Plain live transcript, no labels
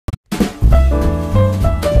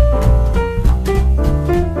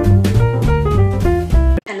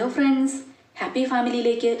Happy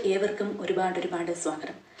ഫാമിലിയിലേക്ക് ഏവർക്കും ഒരുപാട്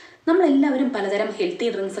സ്വാഗതം. നമ്മളെല്ലാവരും പലതരം ഹെൽത്തി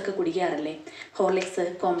ഡ്രിങ്ക്സ് ഒക്കെ കുടിക്കാറില്ലേ? ഹോർലിക്സ്,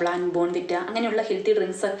 കോംപ്ലാൻ, ബോൺവിറ്റ അങ്ങനെയുള്ള ഹെൽത്തി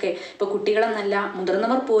ഡ്രിങ്ക്സ് ഒക്കെ ഇപ്പോൾ കുട്ടികളെന്നല്ല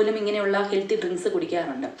മുതിർന്നവർ പോലും ഇങ്ങനെയുള്ള ഹെൽത്തി ഡ്രിങ്ക്സ്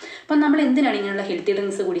കുടിക്കാറുണ്ട്. അപ്പം നമ്മൾ എന്തിനാണ് ഇങ്ങനെയുള്ള ഹെൽത്തി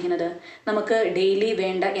ഡ്രിങ്ക്സ് കുടിക്കുന്നത്? നമുക്ക് ഡെയിലി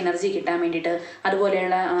വേണ്ട എനർജി കിട്ടാൻ വേണ്ടിയിട്ട്,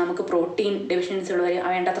 അതുപോലെയുള്ള നമുക്ക് പ്രോട്ടീൻ ഡെഫിഷ്യൻസി ഉള്ളവർ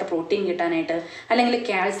വേണ്ടത്ര പ്രോട്ടീൻ കിട്ടാനായിട്ട്, അല്ലെങ്കിൽ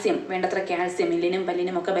കാൽസ്യം വേണ്ടത്ര കാൽസ്യം, എല്ലിനും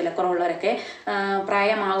പല്ലിനും ഒക്കെ വിലക്കുറവുള്ളവരൊക്കെ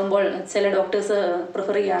പ്രായമാകുമ്പോൾ ചില ഡോക്ടേഴ്സ്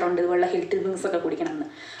പ്രിഫർ ചെയ്യാറുണ്ട് ഇതുപോലുള്ള ഹെൽത്തി ഡ്രിങ്ക്സ് ഒക്കെ കുടിക്കണമെന്ന്.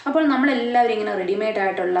 അപ്പോൾ നമ്മളെല്ലാവരും ഇങ്ങനെ റെഡിമെയ്ഡ്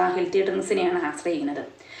ആയിട്ടുള്ള ഹെൽത്തി ഡ്രിങ്ക്സിനെയാണ് ആശ്രയിക്കുന്നത്.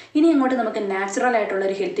 ഇനി അങ്ങോട്ട് നമുക്ക് നാച്ചുറൽ ആയിട്ടുള്ള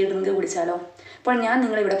ഒരു ഹെൽത്തി ഡ്രിങ്ക് കുടിച്ചാലോ? അപ്പോൾ ഞാൻ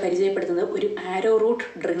നിങ്ങളിവിടെ പരിചയപ്പെടുത്തുന്നത് ഒരു ആരോറൂട്ട്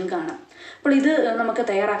ഡ്രിങ്കാണ്. അപ്പോൾ ഇത് നമുക്ക്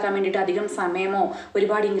തയ്യാറാക്കാൻ വേണ്ടിയിട്ട് അധികം സമയമോ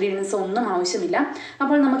ഒരുപാട് ഇൻഗ്രീഡിയൻസോ ഒന്നും ആവശ്യമില്ല.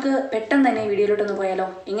 അപ്പോൾ നമുക്ക് പെട്ടെന്ന് തന്നെ വീഡിയോയിലോട്ടൊന്ന് പോയാലോ?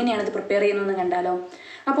 എങ്ങനെയാണ് ഇത് പ്രിപ്പയർ ചെയ്യുന്നതെന്ന് കണ്ടാലോ?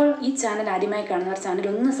 അപ്പോൾ ഈ ചാനൽ ആദ്യമായി കാണുന്നവർ ചാനൽ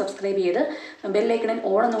ഒന്ന് സബ്സ്ക്രൈബ് ചെയ്ത് ബെല്ലൈക്കണിൽ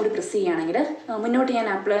ഓളൊന്നുകൂടി പ്രസ് ചെയ്യുകയാണെങ്കിൽ മുന്നോട്ട് ഞാൻ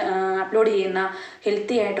അപ്ലോഡ് ചെയ്യുന്ന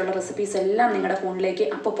ഹെൽത്തി ആയിട്ടുള്ള റെസിപ്പീസ് എല്ലാം നിങ്ങളുടെ ഫോണിലേക്ക്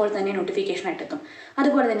അപ്പോൾ തന്നെ നോട്ടിഫിക്കേഷൻ ആയിട്ടെത്തും.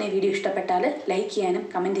 അതുപോലെ തന്നെ വീഡിയോ ഇഷ്ടപ്പെട്ടാൽ ലൈക്ക് ചെയ്യാനും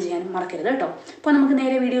കമൻറ്റ് ചെയ്യാനും മറക്കരുത് കേട്ടോ. അപ്പോൾ നമുക്ക്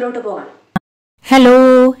നേരെ വീഡിയോയിലോട്ട് പോകാം. ഹലോ,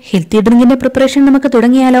 ഹെൽത്തി ഡ്രിങ്കിന്റെ പ്രിപ്പറേഷൻ നമുക്ക്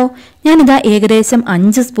തുടങ്ങിയാലോ? ഞാനിതാ ഏകദേശം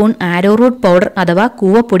 5 സ്പൂൺ ആരോറൂട്ട് പൗഡർ അഥവാ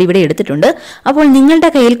കൂവപ്പൊടി ഇവിടെ എടുത്തിട്ടുണ്ട്. അപ്പോൾ നിങ്ങളുടെ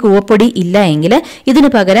കയ്യിൽ കൂവപ്പൊടി ഇല്ല എങ്കിൽ ഇതിനു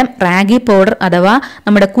പകരം റാഗി പൗഡർ അഥവാ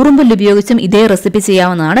നമ്മുടെ കുറുമ്പുല്ല് ഉപയോഗിച്ചും ഇതേ റെസിപ്പി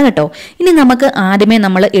ചെയ്യാവുന്നതാണ് കേട്ടോ. ഇനി നമുക്ക് ആദ്യമേ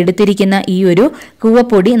നമ്മൾ എടുത്തിരിക്കുന്ന ഈ ഒരു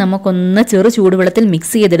കൂവപ്പൊടി നമുക്കൊന്ന് ചെറു ചൂടുവെള്ളത്തിൽ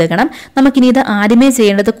മിക്സ് ചെയ്തെടുക്കണം. നമുക്കിനി ഇത് ആദ്യമേ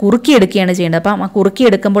ചെയ്യേണ്ടത് കുറുക്കിയെടുക്കുകയാണ് ചെയ്യേണ്ടത്. അപ്പം ആ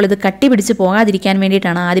കുറുക്കിയെടുക്കുമ്പോൾ ഇത് കട്ടി പിടിച്ച് പോകാതിരിക്കാൻ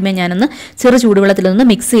വേണ്ടിയിട്ടാണ് ആദ്യമേ ഞാനൊന്ന് ചെറു ചൂടുവെള്ളത്തിലൊന്ന്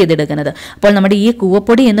മിക്സ് ചെയ്തെടുക്കുന്നത്. അപ്പോൾ നമ്മുടെ ഈ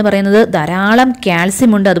കൂവപ്പൊടി എന്ന് പറയുന്നത് ധാരാളം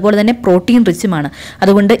കാൽസ്യം ഉണ്ട്, അതുപോലെ തന്നെ പ്രോട്ടീൻ റിച്ചുമാണ്.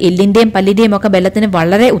 അതുകൊണ്ട് എല്ലിൻ്റെയും പല്ലിൻ്റെയും ഒക്കെ ബലത്തിന്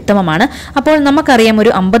വളരെ ഉത്തമമാണ്. അപ്പോൾ നമുക്കറിയാം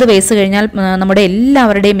ഒരു 50 വയസ്സ് കഴിഞ്ഞാൽ നമ്മുടെ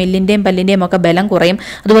എല്ലാവരുടെയും എല്ലിൻ്റെയും പല്ലിൻ്റെയും ഒക്കെ ബലം കുറയും.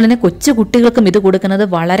 അതുപോലെ തന്നെ കൊച്ചു കുട്ടികൾക്കും ഇത് കൊടുക്കുന്നത്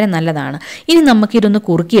വളരെ നല്ലതാണ്. ഇനി നമുക്കിതൊന്ന്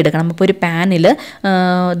കുറുക്കിയെടുക്കണം. അപ്പോൾ ഒരു പാനിൽ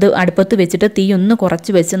ഇത് അടുപ്പത്ത് വെച്ചിട്ട് തീ ഒന്ന്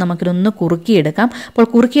കുറച്ച് വെച്ച് നമുക്കിതൊന്ന് കുറുക്കിയെടുക്കാം. അപ്പോൾ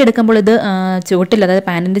കുറുക്കിയെടുക്കുമ്പോൾ ഇത് ചുവട്ടിൽ, അതായത്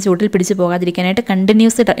പാനിൻ്റെ ചുവട്ടിൽ പിടിച്ച് പോകാതിരിക്കാനായിട്ട്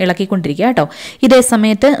കണ്ടിന്യൂസ് ഇളക്കിക്കൊണ്ടിരിക്കുക കേട്ടോ. ഇതേ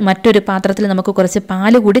സമയത്ത് മറ്റൊരു പാത്രത്തിൽ നമുക്ക് കുറച്ച്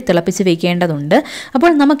പാല് കൂടി തിളപ്പിച്ച് വെക്കേണ്ടതുണ്ട്. അപ്പോൾ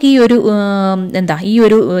നമുക്ക് ഈ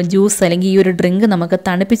ഒരു ജ്യൂസ് അല്ലെങ്കിൽ ഈ ഒരു ഡ്രിങ്ക് നമുക്ക്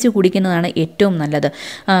തണുപ്പിച്ച് കുടിക്കുന്നതാണ് ഏറ്റവും നല്ലത്.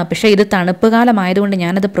 പക്ഷേ ഇത് തണുപ്പ് കാലമായതുകൊണ്ട്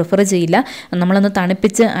ഞാനത് പ്രിഫർ ചെയ്യില്ല. നമ്മളൊന്ന്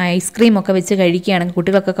തണുപ്പിച്ച് ഐസ്ക്രീം ഒക്കെ വെച്ച് കഴിക്കുകയാണെങ്കിൽ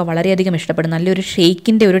കുട്ടികൾക്കൊക്കെ വളരെയധികം ഇഷ്ടപ്പെടും. നല്ലൊരു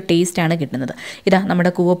ഷേക്കിൻ്റെ ഒരു ടേസ്റ്റാണ് കിട്ടുന്നത്. ഇതാ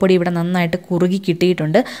നമ്മുടെ കൂവപ്പൊടി ഇവിടെ നന്നായിട്ട് കുറുകി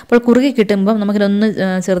കിട്ടിയിട്ടുണ്ട്. അപ്പോൾ കുറുകി കിട്ടുമ്പോൾ നമുക്കിതൊന്ന്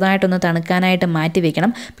ചെറുതായിട്ടൊന്ന് തണുക്കാനായിട്ട് മാറ്റി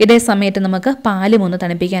വെക്കണം. ഇതേ സമയത്ത് നമുക്ക് പാലും ഒന്ന്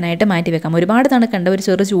തണുപ്പിക്കാനായിട്ട് മാറ്റി വെക്കാം. ഒരുപാട് തണുക്കണ്ട, ഒരു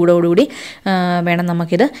ചെറു ചൂടോടുകൂടി വേണം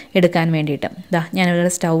നമുക്കിത് എടുക്കാൻ വേണ്ടിയിട്ട്. ഞാനിവിടെ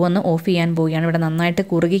സ്റ്റൗ ഒന്ന് ഓഫ് ചെയ്യാൻ പോവുകയാണ്. ഇവിടെ നന്നായിട്ട്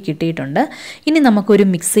കുറുകി കിട്ടിയിട്ടുണ്ട്. ഇനി നമുക്കൊരു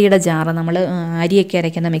മിക്സിയുടെ ജാറ്, നമ്മൾ അരിയൊക്കെ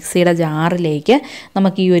അരയ്ക്കുന്ന മിക്സിയുടെ ജാറിലേക്ക്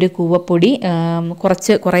നമുക്ക് ഈ ഒരു കൂവപ്പൊടി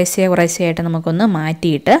കുറേശ്ശെയായിട്ട് നമുക്കൊന്ന്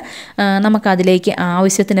മാറ്റിയിട്ട് നമുക്കതിലേക്ക്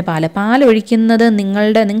ആവശ്യത്തിന് പാലൊഴിക്കുന്നത്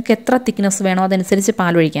നിങ്ങൾക്ക് എത്ര തിക്നെസ് വേണോ അതനുസരിച്ച്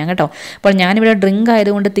പാലൊഴിക്കാം കേട്ടോ. അപ്പോൾ ഞാനിവിടെ ഡ്രിങ്ക്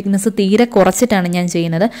ആയതുകൊണ്ട് തിക്നെസ് തീരെ കുറച്ചിട്ടാണ് ഞാൻ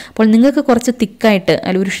ചെയ്യുന്നത്. അപ്പോൾ നിങ്ങൾക്ക് കുറച്ച് തിക്കായിട്ട്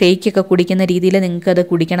അല്ലെങ്കിൽ ഒരു ഷേക്കൊക്കെ കുടിക്കുന്ന രീതിയിൽ നിങ്ങൾക്കത്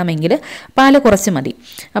കുടിക്കണമെങ്കിൽ പാല് കുറച്ച് മതി.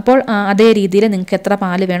 അപ്പോൾ അതേ രീതിയിൽ നിങ്ങൾക്ക് എത്ര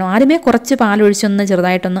പാല് വേണോ ആദ്യമേ കുറച്ച് പാലൊഴിച്ചൊന്ന്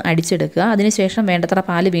ചെറുതായിട്ടൊന്ന് അടിച്ചെടുക്കുക. അതിനുശേഷം വേണ്ടത്ര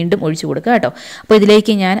പാല് വീണ്ടും ഒഴിച്ചു കൊടുക്കുക കേട്ടോ. അപ്പോൾ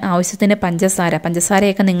ഇതിലേക്ക് ഞാൻ ആവശ്യത്തിന്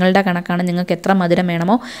പഞ്ചസാരയൊക്കെ നിങ്ങളുടെ കണക്കാണ്. നിങ്ങൾക്ക് എത്ര മധുരം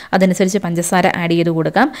വേണമോ അതനുസരിച്ച് പഞ്ചസാര ആഡ് ചെയ്ത്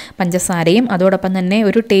കൊടുക്കാം. പഞ്ചസാരയും അതോടൊപ്പം തന്നെ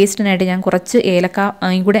ഒരു ടേസ്റ്റിനായിട്ട് ഞാൻ കുറച്ച്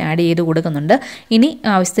ഏലക്കായും കൂടെ ആഡ് ചെയ്ത് കൊടുക്കുന്നുണ്ട്. ഇനി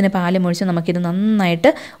ആവശ്യത്തിന് പാലും ഒഴിച്ച് നമുക്കിത്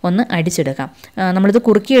നന്നായിട്ട് ഒന്ന് അടിച്ചെടുക്കാം. നമ്മളിത്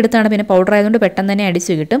കുറുക്കിയെടുത്താണ്, പിന്നെ പൗഡർ ആയതുകൊണ്ട് പെട്ടെന്ന് തന്നെ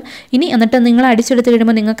അടിച്ച് കിട്ടും. ഇനി എന്നിട്ട് നിങ്ങൾ അടിച്ചെടുത്ത്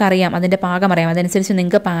കഴിയുമ്പോൾ നിങ്ങൾക്കറിയാം അതിൻ്റെ പാകം അറിയാം, അതനുസരിച്ച്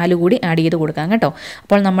നിങ്ങൾക്ക് പാല് കൂടി ആഡ് ചെയ്ത് കൊടുക്കാം കേട്ടോ.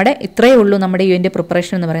 അപ്പോൾ നമ്മുടെ ഇത്രയേ ഉള്ളൂ നമ്മുടെ ഇതിൻ്റെ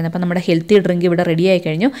പ്രിപ്പറേഷൻ എന്ന് പറയുന്നത്. അപ്പോൾ നമ്മുടെ ഹെൽത്തി ഡ്രിങ്ക് ഇവിടെ റെഡി ആയി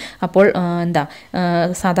കഴിഞ്ഞു. അപ്പോൾ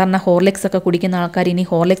സാധാരണ ഹോർലിക്സ് ഒക്കെ കുടിക്കുന്ന ആൾക്കാർ ഇനി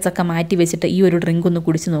ഹോർലിക്സ് ഒക്കെ മാറ്റി വെച്ചിട്ട് ഈ ഒരു ഡ്രിങ്ക് ഒന്ന്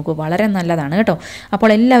കുടിച്ച് നോക്കൂ, വളരെ നല്ലതാണ് കേട്ടോ. അപ്പോൾ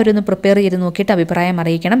എല്ലാവരും ഒന്ന് പ്രിപ്പയർ ചെയ്ത് നോക്കിയിട്ട് അഭിപ്രായം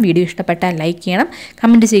അറിയിക്കണം. വീഡിയോ ഇഷ്ടപ്പെട്ടാൽ ലൈക്ക് ചെയ്യണം,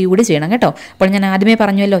 കമൻറ്റ് ചെയ്യുകൂടി ചെയ്യണം കേട്ടോ. അപ്പോൾ ഞാൻ ആദ്യമേ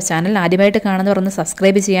പറഞ്ഞല്ലോ, ചാനൽ ആദ്യമായിട്ട് കാണുന്നവർ ഒന്ന്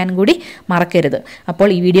സബ്സ്ക്രൈബ് ചെയ്യാൻ കൂടി മറക്കരുത്. അപ്പോൾ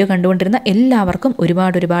ഈ വീഡിയോ കണ്ടുകൊണ്ടിരുന്ന എല്ലാവർക്കും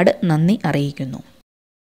ഒരുപാട് നന്ദി അറിയിക്കുന്നു.